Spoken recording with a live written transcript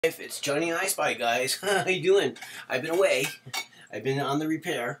If it's Johnny I Spy, guys. How you doing? I've been away. I've been on the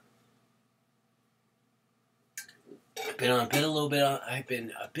repair. I've been on a little bit. I've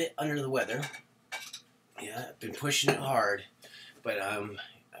been a bit under the weather. Yeah, I've been pushing it hard, but I'm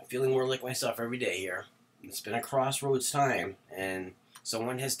feeling more like myself every day here. It's been a crossroads time, and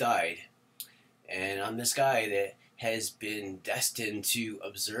someone has died, and I'm this guy that has been destined to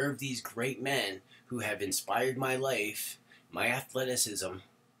observe these great men who have inspired my life, my athleticism,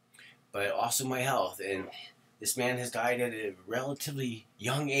 but also my health. And this man has died at a relatively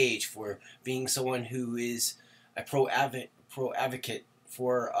young age for being someone who is a pro advocate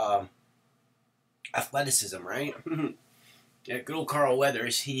for athleticism, right? Yeah, good old Carl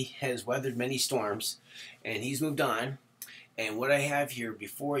Weathers. He has weathered many storms, and he's moved on. And what I have here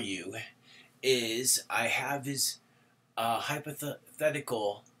before you is I have his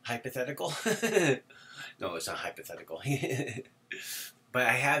hypothetical. No, it's not hypothetical. But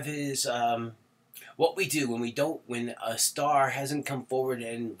I have his what we do when a star hasn't come forward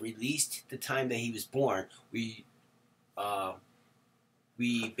and released the time that he was born. We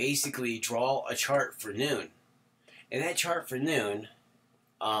basically draw a chart for noon, and that chart for noon,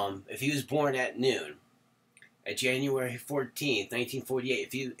 if he was born at noon, at January 14th, 1948,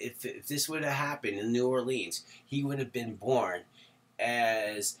 if this would have happened in New Orleans, he would have been born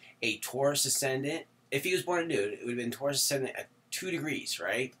as a Taurus ascendant. If he was born at noon, it would have been Taurus ascendant at 2 degrees,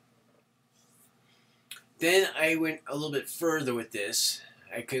 right? Then I went a little bit further with this,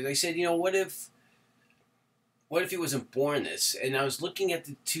 because I said, what if he wasn't born this? And I was looking at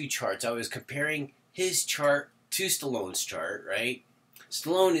the two charts. I was comparing his chart to Stallone's chart, right?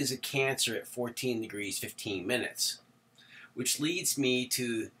 Stallone is a Cancer at 14 degrees 15 minutes, which leads me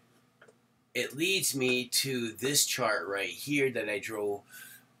to this chart right here that I drew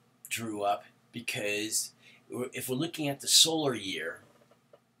up, because if we're looking at the solar year,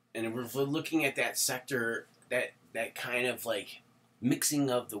 and if we're looking at that sector, that kind of like mixing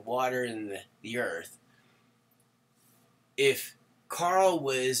of the water and the earth, if Carl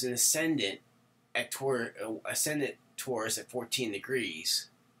was an ascendant Taurus at 14 degrees,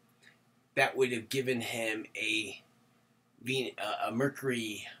 that would have given him a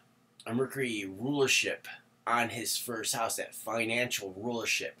Mercury rulership on his first house, that financial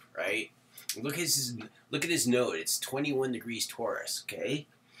rulership, right? Look at his node. It's 21 degrees Taurus, okay?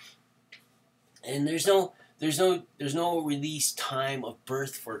 And there's no release time of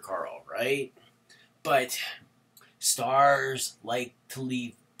birth for Carl, right? But stars like to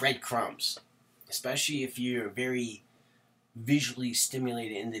leave breadcrumbs, especially if you're a very visually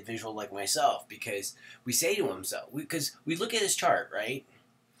stimulated individual like myself, because we say to himself, because we look at his chart, right?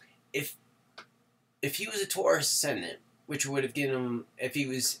 If he was a Taurus ascendant, which would have given him, if he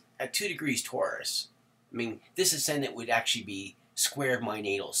was at 2 degrees Taurus, I mean, this ascendant would actually be square of my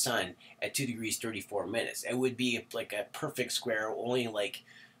natal sun at 2 degrees 34 minutes. It would be like a perfect square, only like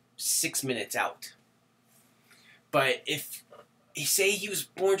 6 minutes out. But if say he was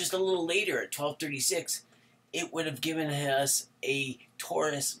born just a little later at 12:36, it would have given us a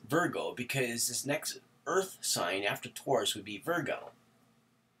Taurus Virgo, because this next Earth sign after Taurus would be Virgo.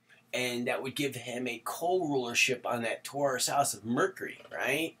 And that would give him a co-rulership on that Taurus house of Mercury,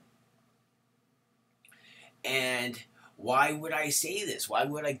 right? And why would I say this? Why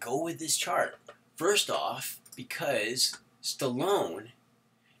would I go with this chart? First off, because Stallone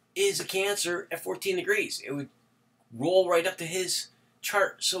is a Cancer at 14 degrees. It would roll right up to his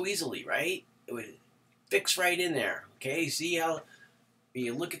chart so easily, right? It would fix right in there. Okay, see how when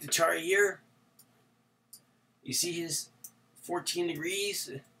you look at the chart here, you see his 14 degrees.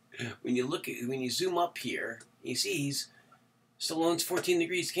 When you zoom up here, you see Stallone's 14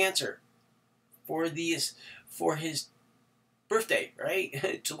 degrees Cancer for his birthday,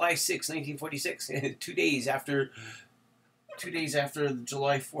 right? July 6, 1946, 2 days after the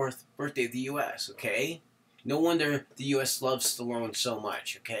July 4th birthday of the U.S., okay? No wonder the U.S. loves Stallone so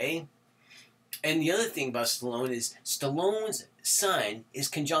much, okay? And the other thing about Stallone is Stallone's sun is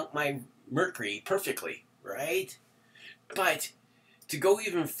conjunct my Mercury perfectly, right? But to go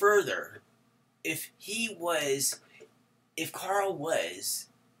even further, if Carl was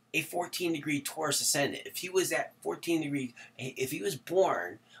a 14-degree Taurus ascendant, if he was at 14 degrees, if he was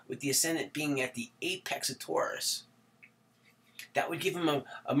born with the ascendant being at the apex of Taurus, that would give him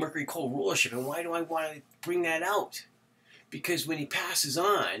a Mercury co-rulership. And why do I want to bring that out? Because when he passes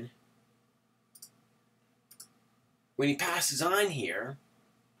on here,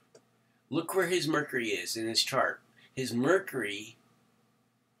 look where his Mercury is in his chart. His Mercury,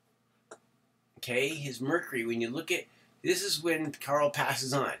 when you look at, this is when Carl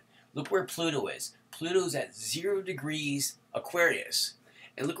passes on. Look where Pluto is. Pluto's at 0 degrees Aquarius.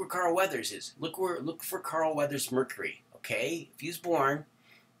 And look where Carl Weathers is. Look for Carl Weathers' Mercury. Okay, if he's born,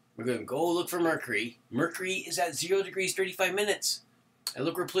 we're going to go look for Mercury. Mercury is at 0 degrees 35 minutes. And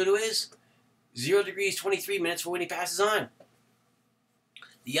look where Pluto is. 0 degrees 23 minutes for when he passes on.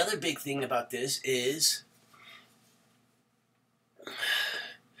 The other big thing about this is,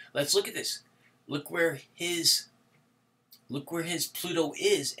 let's look at this. Look where his Pluto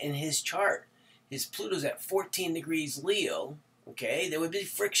is in his chart. His Pluto's at 14 degrees Leo. Okay, there would be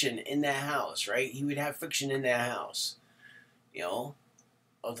friction in that house, right? He would have friction in that house, you know,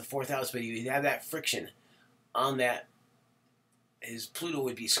 of the 4th house, but he would have that friction on that. His Pluto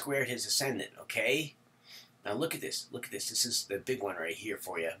would be squared his ascendant, okay? Now look at this. Look at this. This is the big one right here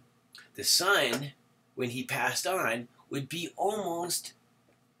for you. The Sun, when he passed on, would be almost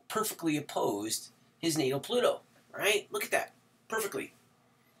perfectly opposed his natal Pluto, right? Look at that. Perfectly.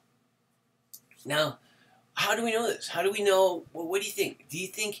 Now, how do we know this? How do we know? Well, what do you think? Do you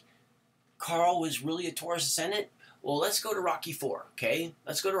think Carl was really a Taurus ascendant? Well, let's go to Rocky 4, okay?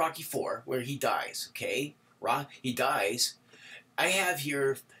 Let's go to Rocky 4, where he dies, okay? He dies. I have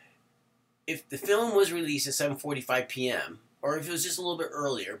here, if the film was released at 7:45 p.m., or if it was just a little bit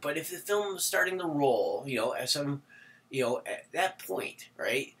earlier, but if the film was starting to roll, you know, at that point,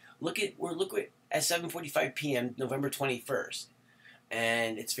 right? Look at 7:45 p.m., November 21st.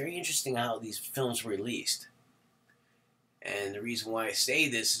 And it's very interesting how these films were released. And the reason why I say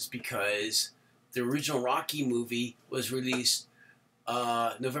this is because the original Rocky movie was released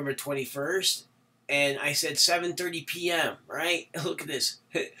November 21st, and I said 7:30 p.m., right? Look at this.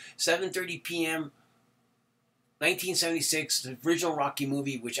 7:30 p.m., 1976, the original Rocky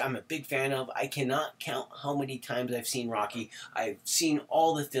movie, which I'm a big fan of. I cannot count how many times I've seen Rocky. I've seen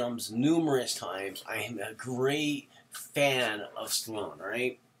all the films numerous times. I am a great fan of Stallone,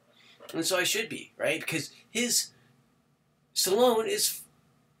 right? And so I should be, right? Because Stallone's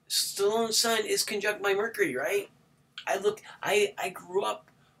sun is conjunct my Mercury, right? I grew up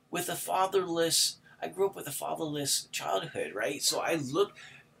with a fatherless childhood, right? So I was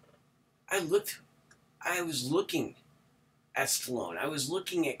looking at Stallone. I was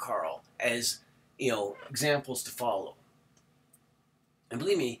looking at Carl as, you know, examples to follow. And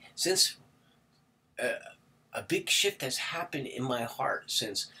believe me, since a big shift has happened in my heart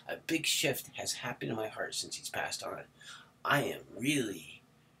since he's passed on. I am really,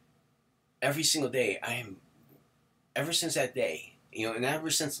 every single day, ever since that day, you know, and ever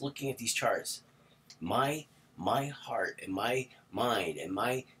since looking at these charts, my heart and my mind and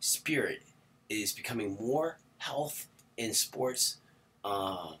my spirit is becoming more health and sports,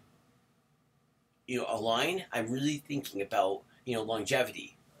 aligned. I'm really thinking about,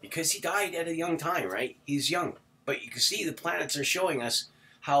 longevity. Because he died at a young time, right? He's young. But you can see the planets are showing us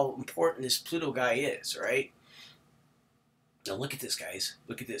how important this Pluto guy is, right? Now look at this, guys.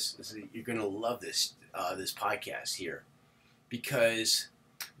 Look at this. You're going to love this this podcast here. Because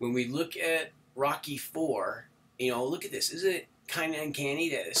when we look at Rocky 4, look at this. Isn't it kind of uncanny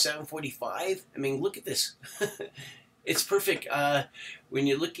that at 7:45? I mean, look at this. It's perfect when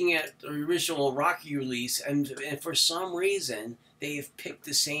you're looking at the original Rocky release, and for some reason, they've picked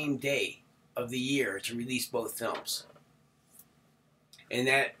the same day of the year to release both films. And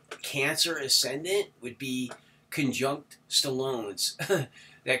that Cancer Ascendant would be conjunct Stallone's.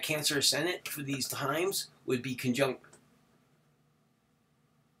 That Cancer Ascendant for these times would be conjunct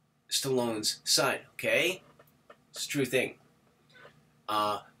Stallone's sun, okay? It's a true thing.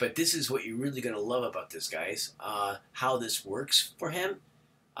 But this is what you're really going to love about this, guys. How this works for him.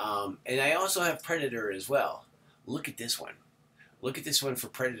 And I also have Predator as well. Look at this one. Look at this one for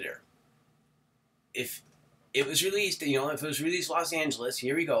Predator. If it was released, if it was released Los Angeles,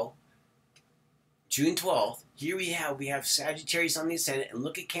 here we go. June 12th. Here we have Sagittarius on the ascendant, and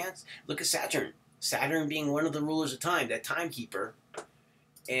look at Saturn. Saturn being one of the rulers of time, that timekeeper.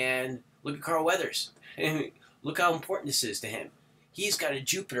 And look at Carl Weathers. Look how important this is to him. He's got a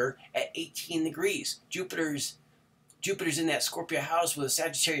Jupiter at 18 degrees. Jupiter's in that Scorpio house with a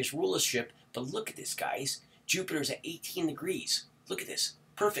Sagittarius rulership. But look at this, guys. Jupiter's at 18 degrees. Look at this.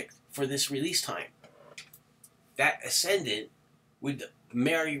 Perfect for this release time. That ascendant would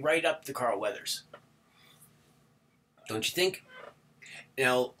marry right up to Carl Weathers. Don't you think?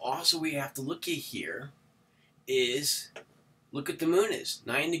 Now, also we have to look at here is, look at the moon is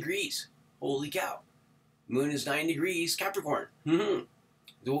 9 degrees. Holy cow. Moon is 9 degrees Capricorn.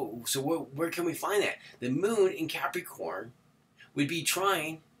 So where can we find that? The moon in Capricorn would be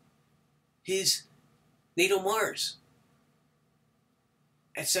trine his natal Mars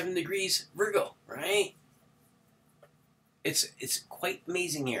at 7 degrees Virgo, right? It's quite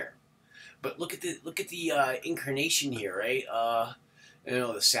amazing here. But look at the incarnation here, right? You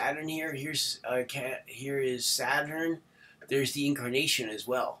know, the Saturn here. Here is Saturn. There's the incarnation as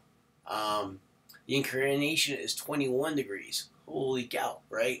well. The incarnation is 21 degrees. Holy cow,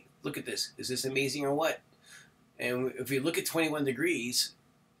 right? Look at this. Is this amazing or what? And if we look at 21 degrees,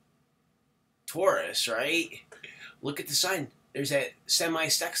 Taurus, right? Look at the sun. There's that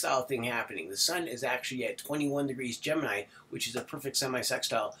semi-sextile thing happening. The sun is actually at 21 degrees Gemini, which is a perfect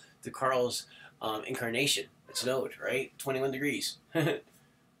semi-sextile to Carl's incarnation. It's node, right? 21 degrees.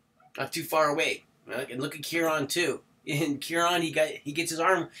 Not too far away. And look at Chiron too. In Chiron, he gets his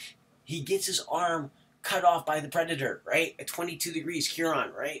arm cut off by the predator, right? At 22 degrees,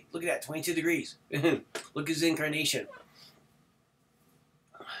 Chiron, right? Look at that, 22 degrees. Look at his incarnation.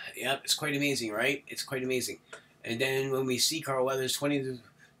 Yep, it's quite amazing, right? It's quite amazing. And then when we see Carl Weathers,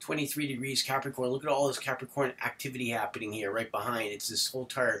 23 degrees Capricorn, look at all this Capricorn activity happening here right behind. It's this whole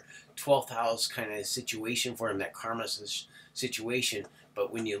entire 12th house kind of situation for him, that karma situation.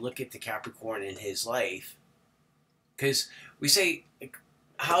 But when you look at the Capricorn in his life, because we say,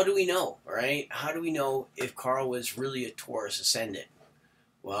 how do we know, right? How do we know if Carl was really a Taurus ascendant?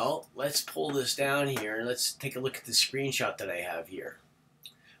 Well, let's pull this down here and let's take a look at the screenshot that I have here.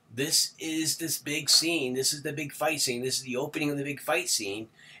 This is this big scene. This is the big fight scene. This is the opening of the big fight scene.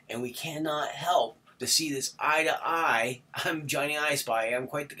 And we cannot help to see this eye to eye. I'm Johnny I Spy. I'm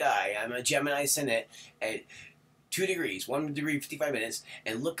quite the guy. I'm a Gemini ascendant at 2 degrees, 1 degree, 55 minutes.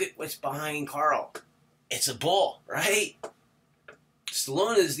 And look at what's behind Carl. It's a bull, right?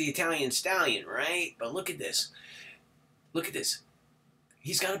 Stallone is the Italian stallion, right? But look at this. Look at this.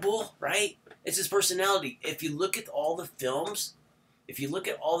 He's got a bull, right? It's his personality. If you look at all the films,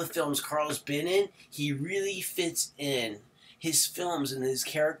 Carl's been in, he really fits in his films and his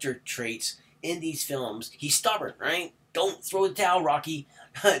character traits in these films. He's stubborn, right? Don't throw the towel, Rocky.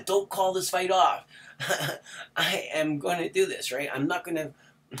 Don't call this fight off. I am going to do this, right? I'm not going to,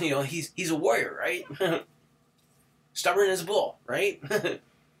 he's a warrior, right? Stubborn as a bull, right? And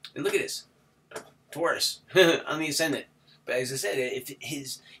look at this. Taurus on the ascendant. But as I said,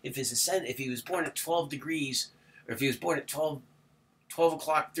 if he was born at 12 degrees, or if he was born at 12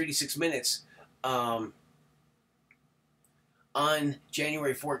 o'clock 36 minutes on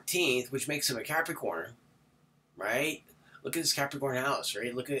January 14th, which makes him a Capricorn, right? Look at this Capricorn house,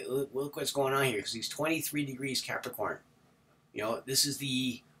 right? Look what's going on here, because he's 23 degrees Capricorn. This is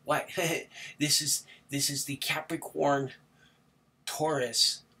the what? This is the Capricorn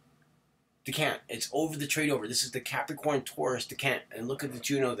Taurus decant. It's over the trade over. This is the Capricorn Taurus decant. And look at the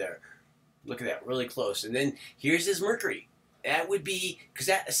Juno there. Look at that, really close. And then here's his Mercury. That would be, because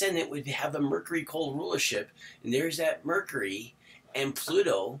that ascendant would have a Mercury cold rulership. And there's that Mercury and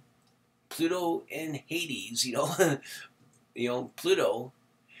Pluto. Pluto in Hades, Pluto,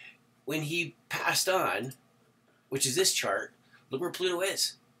 when he passed on, which is this chart, look where Pluto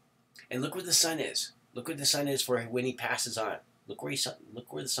is. And look where the sun is. Look where the sun is for when he passes on. Look where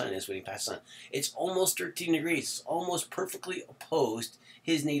the sun is when he passes on. It's almost 13 degrees. It's almost perfectly opposed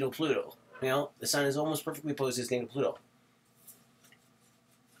his natal Pluto. The sun is almost perfectly opposed to his natal Pluto.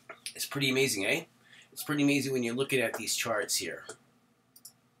 It's pretty amazing, eh? It's pretty amazing when you're looking at these charts here.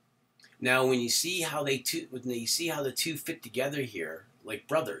 Now, when you see how the two fit together here, like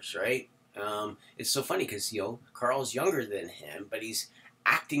brothers, right? It's so funny because Carl's younger than him, but he's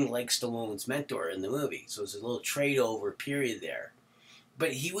acting like Stallone's mentor in the movie. So it's a little trade over period there.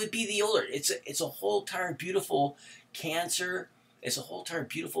 But he would be the older. It's a whole entire beautiful Cancer. It's a whole entire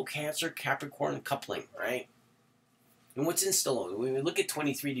beautiful Cancer Capricorn coupling, right? And what's in Stallone? When we look at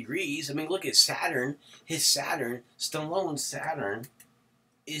 23 degrees, look at Saturn. Stallone's Saturn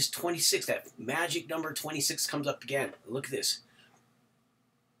is 26. That magic number 26 comes up again. Look at this.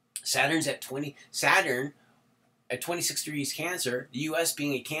 Saturn's at 20. Saturn at 26 degrees Cancer. The U.S.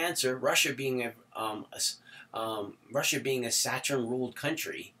 being a Cancer, Russia being a Saturn-ruled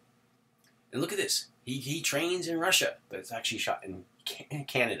country. And look at this. He trains in Russia, but it's actually shot in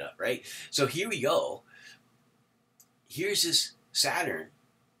Canada, right? So here we go. Here's this Saturn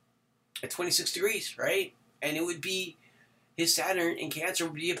at 26 degrees, right? And it would be, his Saturn in Cancer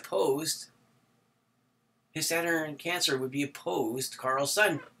would be opposed. His Saturn in Cancer would be opposed to Carl's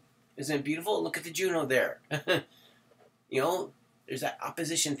sun. Isn't it beautiful? Look at the Juno there. There's that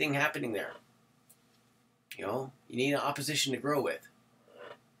opposition thing happening there. You need an opposition to grow with.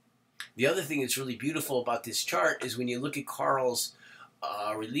 The other thing that's really beautiful about this chart is when you look at Carl's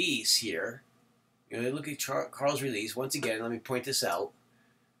release here. Look at Carl's release. Once again, let me point this out.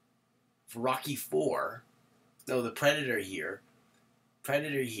 For Rocky 4, no, the Predator here.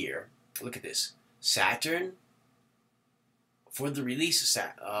 Look at this. Saturn, for the release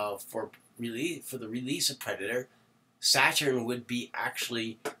of the release of Predator, Saturn would be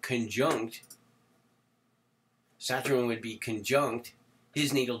actually conjunct. Saturn would be conjunct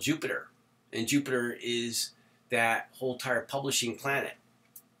his natal Jupiter. And Jupiter is that whole entire publishing planet.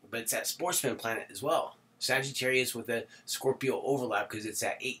 But it's that sportsman planet as well. Sagittarius with a Scorpio overlap because it's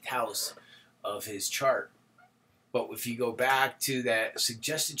that 8th house of his chart. But if you go back to that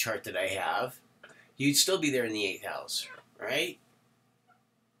suggested chart that I have, you'd still be there in the 8th house, right?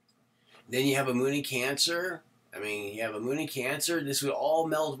 Then you have a moon in Cancer. I mean, you have a moon in Cancer. This would all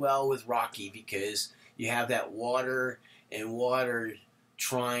meld well with Rocky because you have that water and water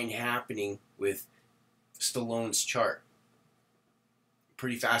trine happening with Stallone's chart.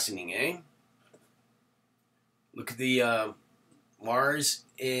 Pretty fascinating, eh? Look at the Mars.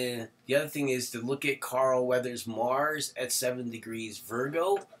 And the other thing is to look at Carl Weathers' Mars at 7 degrees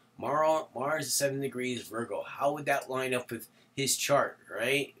Virgo. Mars at 7 degrees Virgo. How would that line up with his chart,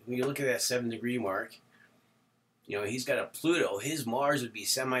 right? When you look at that 7-degree mark, you know, he's got a Pluto. His Mars would be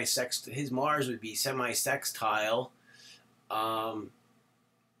semi-sextile. Oh,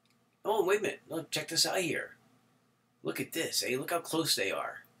 wait a minute. Look, check this out here. Look at this. Hey, look how close they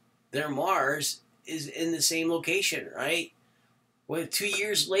are. Their Mars is in the same location, right? Well, 2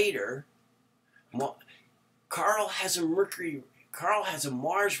 years later, Carl has a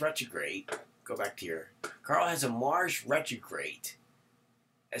Mars retrograde. Go back to here. Carl has a Mars retrograde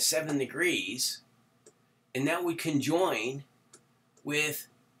at 7 degrees, and that would conjoin with.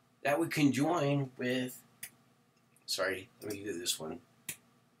 Sorry, let me do this one.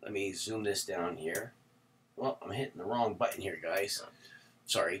 Let me zoom this down here. Well, I'm hitting the wrong button here, guys.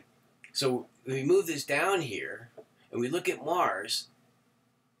 Sorry. So if we move this down here, and we look at Mars,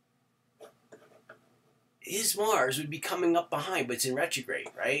 his Mars would be coming up behind, but it's in retrograde,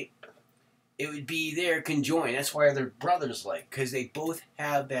 right? It would be there conjoined. That's why they're brothers, like, because they both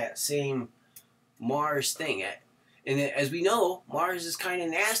have that same Mars thing. And as we know, Mars is kind of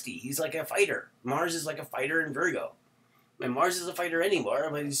nasty. He's like a fighter. Mars is like a fighter in Virgo. And Mars is a fighter anymore,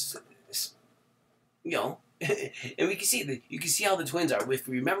 but he's, you know, and we can see that you can see how the twins are. If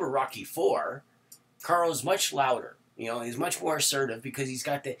we remember Rocky IV, Carl is much louder. You know, he's much more assertive because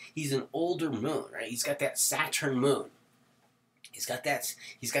he's an older moon, right? He's got that Saturn moon. He's got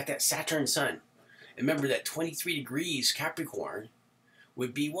that Saturn sun. And remember that 23 degrees Capricorn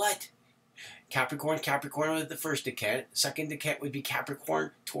would be what? Capricorn with the first decant. Second decant would be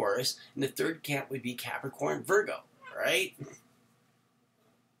Capricorn Taurus. And the third decant would be Capricorn Virgo, right?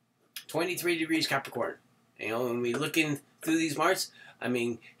 23 degrees Capricorn. You know, when we look in through these marks, I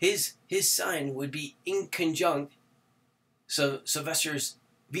mean, his sun would be in conjunct Sylvester's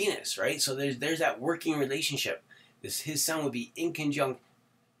Venus, right? So there's that working relationship. His sun would be in conjunct,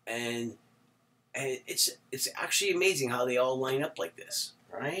 and it's actually amazing how they all line up like this,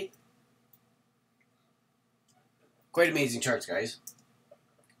 right? Quite amazing charts, guys.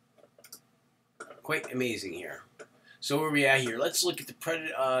 Quite amazing here. So where are we at here? Let's look at the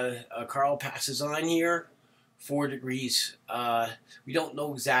Carl passes on here. 4 degrees. We don't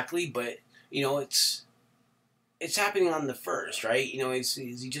know exactly, but you know it's happening on the 1st, right? You know, is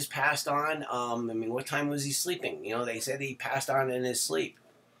he just passed on? I mean, what time was he sleeping? You know, they said he passed on in his sleep.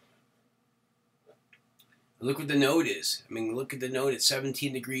 Look what the node is. I mean, look at the node at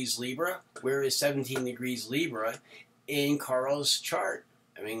 17 degrees Libra. Where is 17 degrees Libra in Carl's chart?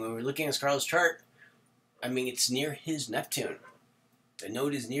 I mean, when we're looking at Carl's chart, I mean, it's near his Neptune. The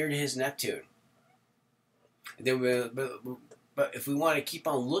node is near to his Neptune. But if we want to keep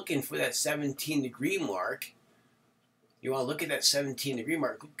on looking for that 17-degree mark, you want to look at that 17-degree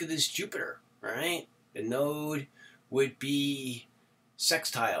mark. Look at this Jupiter, right? The node would be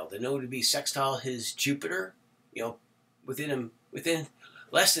sextile. The node would be sextile his Jupiter. You know, within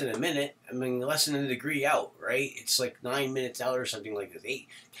less than a minute. I mean, less than a degree out, right? It's like 9 minutes out or something like this.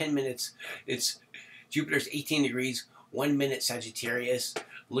 10 minutes. It's Jupiter's 18 degrees, 1 minute Sagittarius.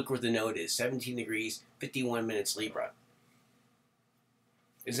 Look where the node is. 17 degrees, 51 minutes Libra.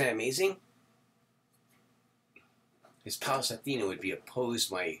 Isn't that amazing? His Pallas Athena would be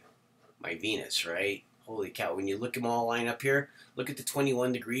opposed my Venus, right? Holy cow. When you look them all line up here, look at the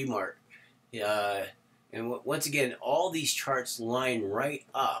 21-degree mark. And once again, all these charts line right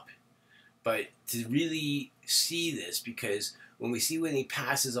up. But to really see this, because when he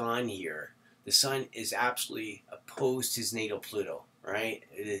passes on here, the sun is absolutely opposed to his natal Pluto, right?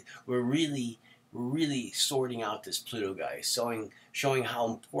 We're really sorting out this Pluto guy, showing how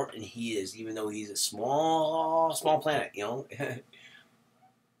important he is, even though he's a small planet, you know?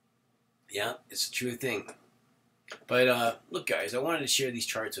 Yeah, it's a true thing. But look, guys, I wanted to share these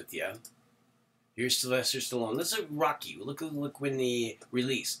charts with you. Here's Sylvester Stallone. Let's look Rocky. Look when they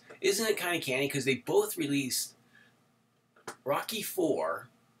released. Isn't it kind of canny? Because they both released Rocky 4.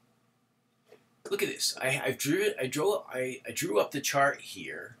 Look at this. I drew up the chart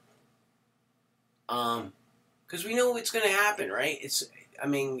here. Because we know what's going to happen, right?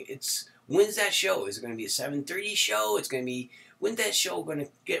 When's that show? Is it going to be a 7:30 show? It's going to be, when's that show going to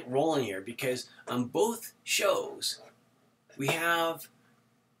get rolling here? Because on both shows, on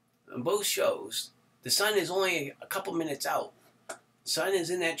both shows, the sun is only a couple minutes out. The sun is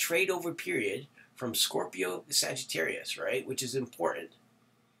in that trade over period from Scorpio to Sagittarius, right? Which is important.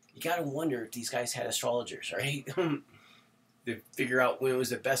 You got to wonder if these guys had astrologers, right? To figure out when it was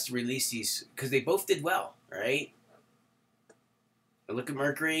the best to release these, because they both did well, right? Look at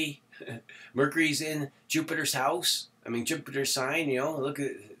Mercury. Mercury's in Jupiter's house. Jupiter's sign. Look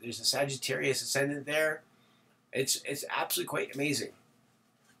at, there's a Sagittarius ascendant there. It's absolutely quite amazing.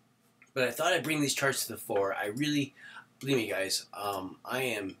 But I thought I'd bring these charts to the fore. I really, believe me, guys. I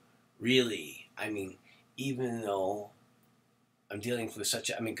am really. Even though I'm dealing with such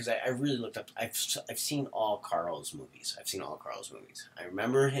a, because I really looked up. I've seen all Carl's movies. I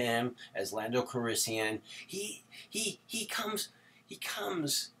remember him as Lando Calrissian. He comes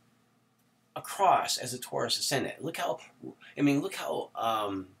across as a Taurus ascendant. Look how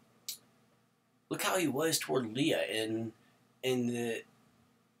he was toward Leah in the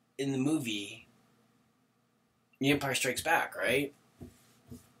movie The Empire Strikes Back, right?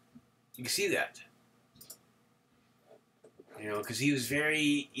 You can see that. Because he was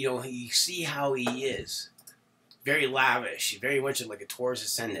very, you see how he is. Very lavish. Very much like a Taurus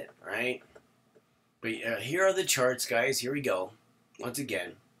ascendant, right? But here are the charts, guys. Here we go. Once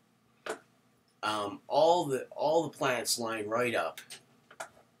again. All the planets line right up.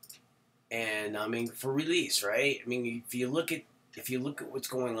 And, for release, right? If you look at what's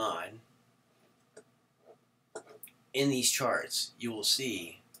going on in these charts, you will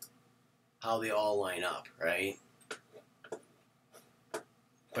see how they all line up, right?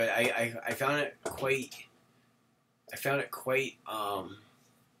 But I found it quite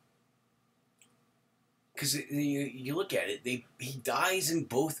because you look at it, he dies in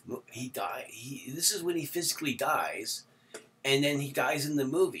both. This is when he physically dies, and then he dies in the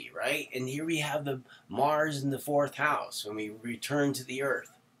movie, right? And here we have the Mars in the 4th house when we return to the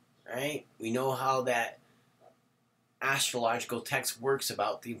Earth, right? We know how that astrological text works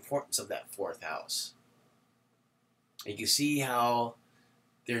about the importance of that 4th house. And you can see how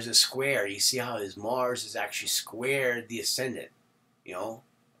there's a square. You see how his Mars is actually squared the ascendant, And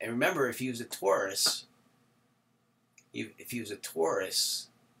remember, if he was a Taurus,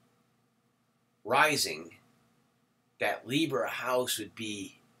 rising, that Libra house would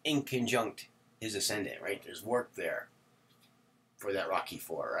be in conjunct his ascendant, right? There's work there for that Rocky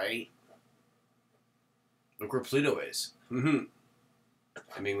 4, right? Look where Pluto is. When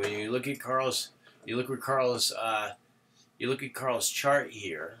you look at Carl's chart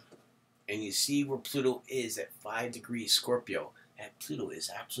here, and you see where Pluto is at 5 degrees Scorpio. That Pluto is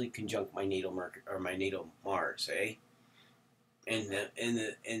absolutely conjunct my natal Mercury or my natal Mars, eh?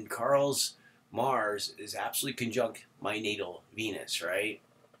 And Carl's Mars is absolutely conjunct my natal Venus, right?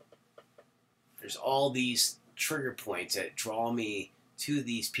 There's all these trigger points that draw me to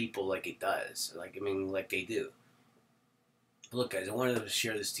these people like it does, like they do. But look, guys, I wanted to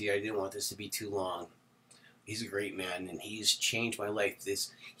share this to you. I didn't want this to be too long. He's a great man, and he's changed my life.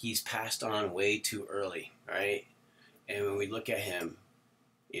 He's passed on way too early, right? And when we look at him,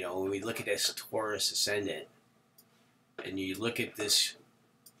 when we look at this Taurus ascendant, and you look at this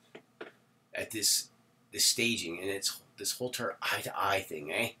staging, and it's this whole eye-to-eye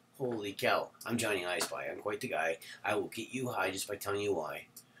thing, eh? Holy cow! I'm Johnny Eyespy. I'm quite the guy. I will get you high just by telling you why.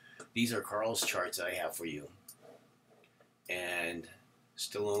 These are Carl's charts that I have for you, and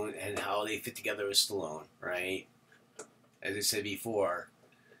Stallone, and how they fit together with Stallone, right? As I said before,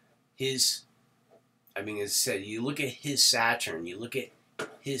 as I said, you look at his Saturn,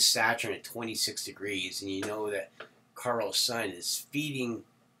 at 26 degrees, and you know that Carl's sun is feeding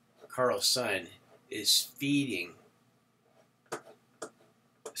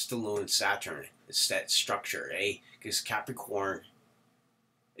Stallone's Saturn. It's that structure, eh? Because Capricorn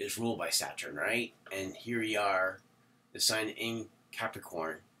is ruled by Saturn, right? And here we are, the sign in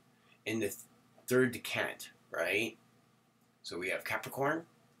Capricorn in the 3rd decan, right? So we have Capricorn,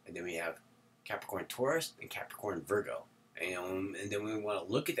 and then we have Capricorn Taurus and Capricorn Virgo. And then we want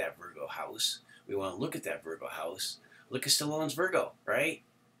to look at that Virgo house. Look at Stallone's Virgo, right?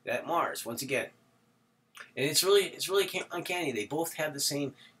 That Mars, once again. And it's really uncanny. They both have the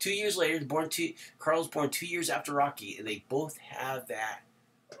same. 2 years later, Carl's born 2 years after Rocky, and they both have that.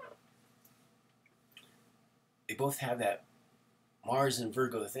 Mars and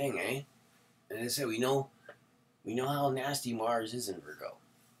Virgo thing, eh? And as I said, we know We know how nasty Mars is in Virgo.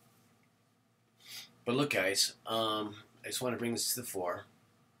 But look, guys, I just want to bring this to the fore.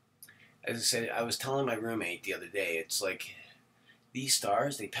 As I said, I was telling my roommate the other day, it's like these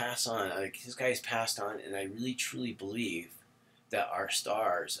stars, they pass on. Like this guy's passed on, and I really truly believe that our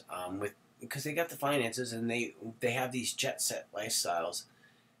stars, because they got the finances and they have these jet set lifestyles,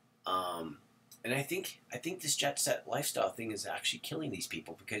 and I think this jet set lifestyle thing is actually killing these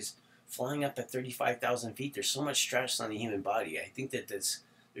people because flying up at 35,000 feet, there's so much stress on the human body. I think that there's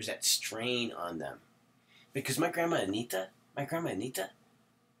that strain on them. Because my grandma Anita,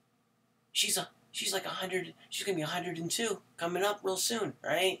 she's like 100. She's gonna be 102 coming up real soon,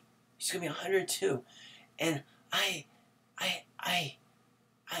 right? She's gonna be 102, and I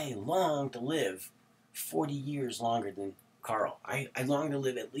long to live 40 years longer than Carl. I long to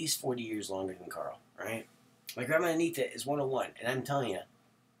live at least 40 years longer than Carl, right? My grandma Anita is 101, and I'm telling you,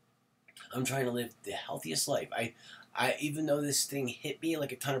 I'm trying to live the healthiest life. I even though this thing hit me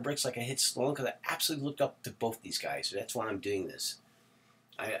like a ton of bricks, like I hit Stallone, because I absolutely looked up to both these guys. So that's why I'm doing this.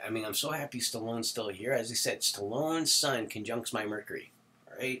 I mean, I'm so happy Stallone's still here. As I said, Stallone's sun conjuncts my Mercury,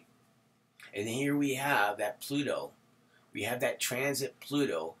 all right? And here we have that Pluto. We have that transit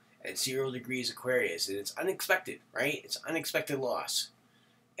Pluto at 0 degrees Aquarius, and it's unexpected, right? It's unexpected loss.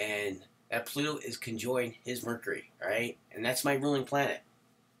 And that Pluto is conjoined his Mercury, right? And that's my ruling planet.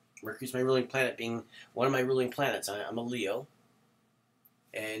 Mercury's my ruling planet, being one of my ruling planets. I'm a Leo.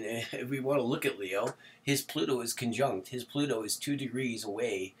 And if we want to look at Leo, his Pluto is conjunct. His Pluto is 2 degrees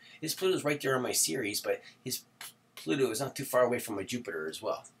away. His Pluto is right there on my series, but his Pluto is not too far away from my Jupiter as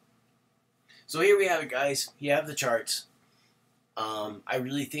well. So here we have it, guys. You have the charts. I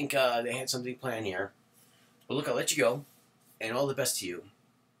really think they had something planned here. But look, I'll let you go. And all the best to you.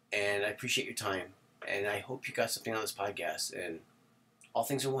 And I appreciate your time. And I hope you got something on this podcast. And all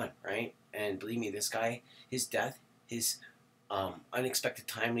things are one, right? And believe me, this guy, his death, his unexpected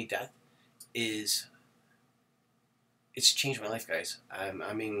timely death it's changed my life, guys.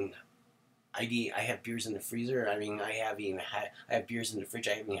 I mean, I have beers in the freezer. I mean, I have beers in the fridge.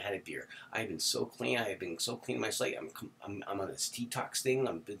 I haven't even had a beer. I've been so clean. I have been so clean in my slate. I'm on this detox thing.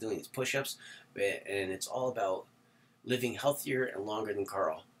 I'm doing these push-ups, and it's all about living healthier and longer than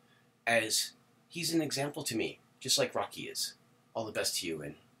Carl, as he's an example to me, just like Rocky is. All the best to you,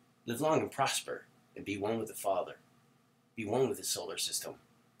 and live long and prosper, and be one with the Father. Be one with the solar system.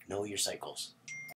 Know your cycles.